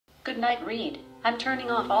Good night, Reed. I'm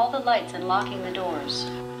turning off all the lights and locking the doors.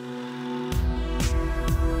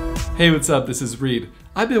 Hey, what's up? This is Reed.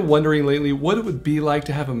 I've been wondering lately what it would be like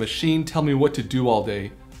to have a machine tell me what to do all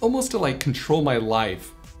day, almost to like control my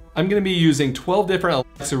life. I'm going to be using 12 different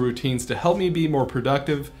Alexa routines to help me be more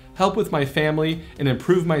productive, help with my family, and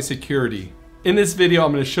improve my security. In this video,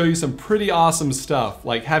 I'm going to show you some pretty awesome stuff,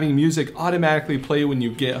 like having music automatically play when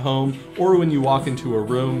you get home or when you walk into a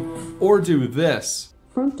room, or do this.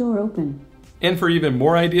 Front door open. And for even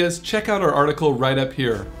more ideas, check out our article right up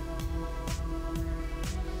here.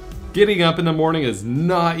 Getting up in the morning is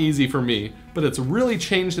not easy for me, but it's really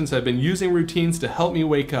changed since I've been using routines to help me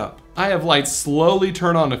wake up. I have lights slowly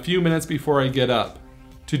turn on a few minutes before I get up.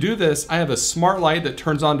 To do this, I have a smart light that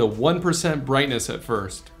turns on to 1% brightness at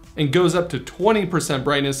first, and goes up to 20%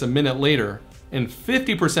 brightness a minute later, and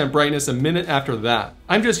 50% brightness a minute after that.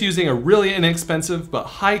 I'm just using a really inexpensive but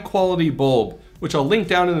high quality bulb, which I'll link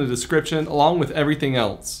down in the description along with everything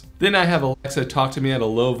else. Then I have Alexa talk to me at a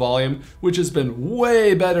low volume, which has been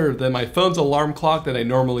way better than my phone's alarm clock that I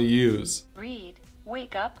normally use. Reed,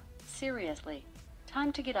 wake up. Seriously.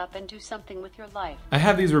 Time to get up and do something with your life. I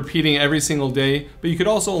have these repeating every single day, but you could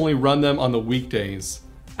also only run them on the weekdays.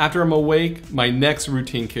 After I'm awake, my next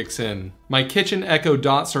routine kicks in. My kitchen Echo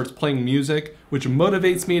Dot starts playing music, which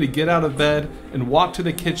motivates me to get out of bed and walk to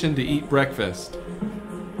the kitchen to eat breakfast.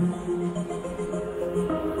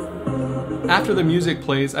 After the music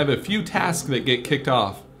plays, I have a few tasks that get kicked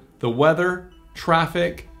off. The weather,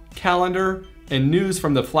 traffic, calendar, and news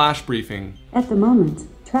from the flash briefing. At the moment,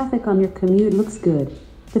 traffic on your commute looks good.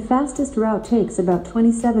 The fastest route takes about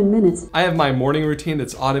 27 minutes. I have my morning routine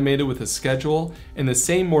that's automated with a schedule, and the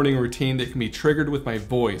same morning routine that can be triggered with my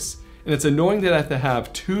voice. And it's annoying that I have to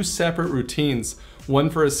have two separate routines,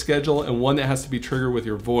 one for a schedule and one that has to be triggered with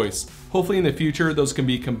your voice. Hopefully in the future, those can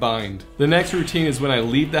be combined. The next routine is when I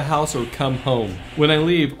leave the house or come home. When I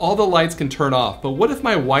leave, all the lights can turn off, but what if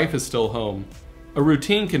my wife is still home? A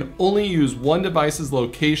routine can only use one device's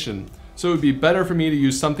location, so it would be better for me to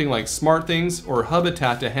use something like SmartThings or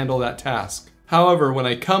Habitat to handle that task. However, when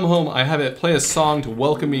I come home, I have it play a song to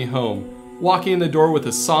welcome me home. Walking in the door with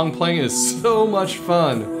a song playing is so much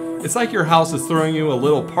fun. It's like your house is throwing you a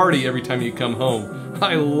little party every time you come home.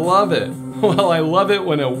 I love it. Well, I love it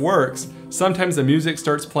when it works. Sometimes the music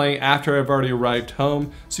starts playing after I've already arrived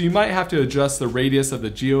home, so you might have to adjust the radius of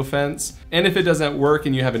the geofence. And if it doesn't work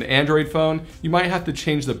and you have an Android phone, you might have to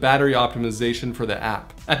change the battery optimization for the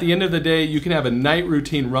app. At the end of the day, you can have a night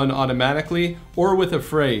routine run automatically or with a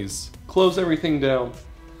phrase. Close everything down.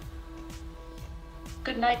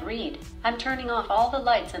 Good night, Reed. I'm turning off all the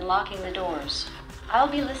lights and locking the doors. I'll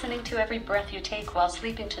be listening to every breath you take while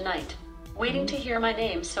sleeping tonight, waiting to hear my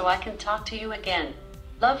name so I can talk to you again.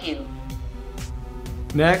 Love you.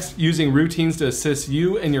 Next, using routines to assist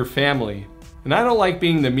you and your family. And I don't like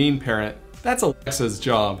being the mean parent. That's Alexa's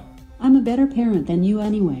job. I'm a better parent than you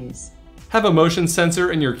anyways. Have a motion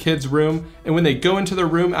sensor in your kids' room, and when they go into their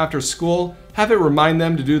room after school, have it remind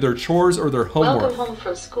them to do their chores or their homework. Welcome home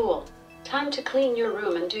from school. Time to clean your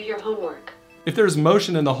room and do your homework. If there's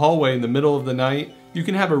motion in the hallway in the middle of the night, you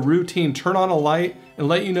can have a routine turn on a light and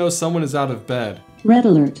let you know someone is out of bed. Red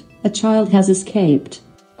alert. A child has escaped.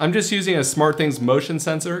 I'm just using a SmartThings motion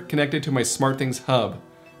sensor connected to my SmartThings hub.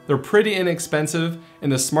 They're pretty inexpensive,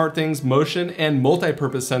 and the SmartThings motion and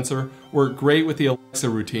multi-purpose sensor work great with the Alexa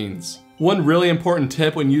routines. One really important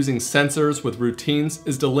tip when using sensors with routines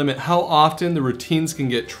is to limit how often the routines can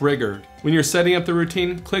get triggered. When you're setting up the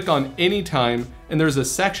routine, click on Anytime, and there's a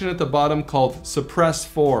section at the bottom called Suppress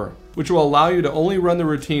For, which will allow you to only run the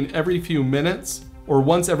routine every few minutes or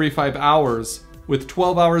once every 5 hours, with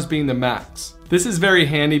 12 hours being the max. This is very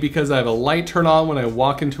handy because I have a light turn on when I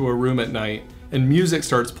walk into a room at night and music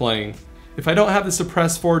starts playing. If I don't have the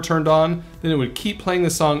Suppress For turned on, then it would keep playing the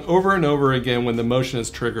song over and over again when the motion is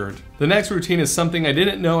triggered. The next routine is something I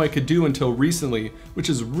didn't know I could do until recently, which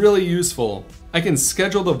is really useful. I can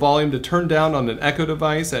schedule the volume to turn down on an Echo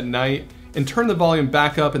device at night and turn the volume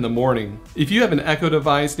back up in the morning. If you have an Echo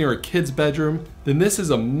device near a kid's bedroom, then this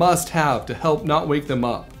is a must-have to help not wake them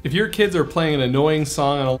up. If your kids are playing an annoying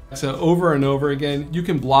song on Alexa over and over again, you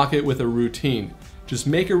can block it with a routine. Just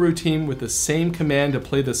make a routine with the same command to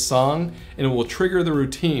play the song, and it will trigger the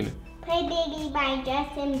routine. Play Baby by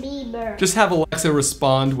Justin Bieber. Just have Alexa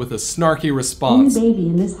respond with a snarky response. Only baby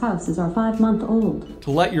in this house is our 5-month-old.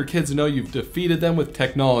 To let your kids know you've defeated them with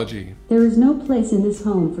technology. There is no place in this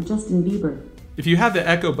home for Justin Bieber. If you have the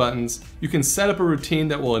Echo buttons, you can set up a routine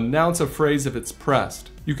that will announce a phrase if it's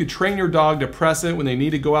pressed. You could train your dog to press it when they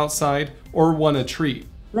need to go outside or want a treat.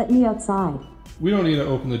 Let me outside. We don't need to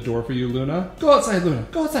open the door for you, Luna. Go outside, Luna.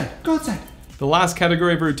 Go outside. Go outside. The last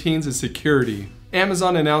category of routines is security.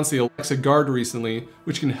 Amazon announced the Alexa Guard recently,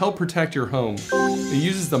 which can help protect your home. It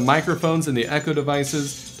uses the microphones and the Echo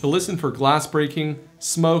devices to listen for glass breaking,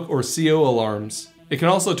 smoke, or CO alarms. It can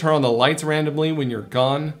also turn on the lights randomly when you're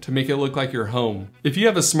gone to make it look like you're home. If you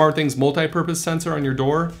have a SmartThings multi-purpose sensor on your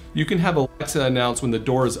door, you can have Alexa announce when the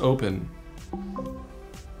door is open.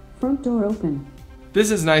 Front door open. This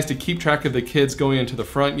is nice to keep track of the kids going into the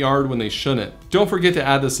front yard when they shouldn't. Don't forget to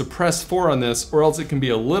add the suppress 4 on this, or else it can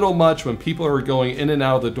be a little much when people are going in and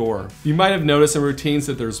out of the door. You might have noticed in routines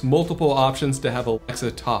that there's multiple options to have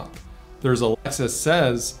Alexa talk. There's Alexa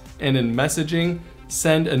Says, and in messaging,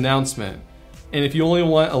 Send Announcement. And if you only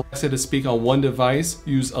want Alexa to speak on one device,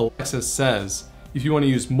 use Alexa Says. If you want to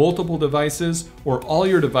use multiple devices or all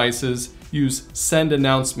your devices, use Send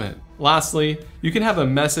Announcement. Lastly, you can have a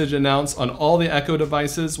message announce on all the Echo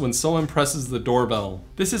devices when someone presses the doorbell.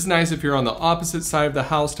 This is nice if you're on the opposite side of the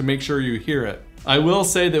house to make sure you hear it. I will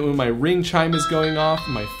say that when my ring chime is going off,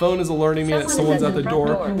 my phone is alerting me that someone's at the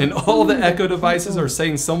door, and all the Echo devices are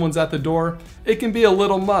saying someone's at the door, it can be a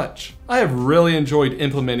little much. I have really enjoyed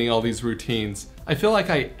implementing all these routines. I feel like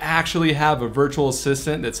I actually have a virtual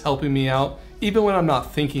assistant that's helping me out, even when I'm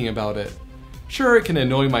not thinking about it. Sure, it can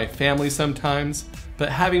annoy my family sometimes, but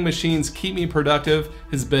having machines keep me productive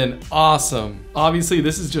has been awesome. Obviously,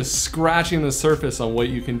 this is just scratching the surface on what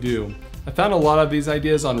you can do. I found a lot of these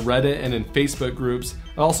ideas on Reddit and in Facebook groups.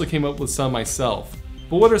 I also came up with some myself.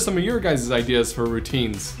 But what are some of your guys' ideas for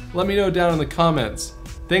routines? Let me know down in the comments.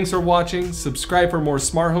 Thanks for watching, subscribe for more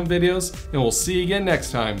smart home videos, and we'll see you again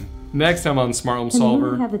next time. Next time on Smart Home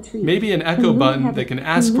Solver, maybe an Echo button that can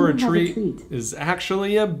ask for a treat is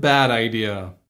actually a bad idea.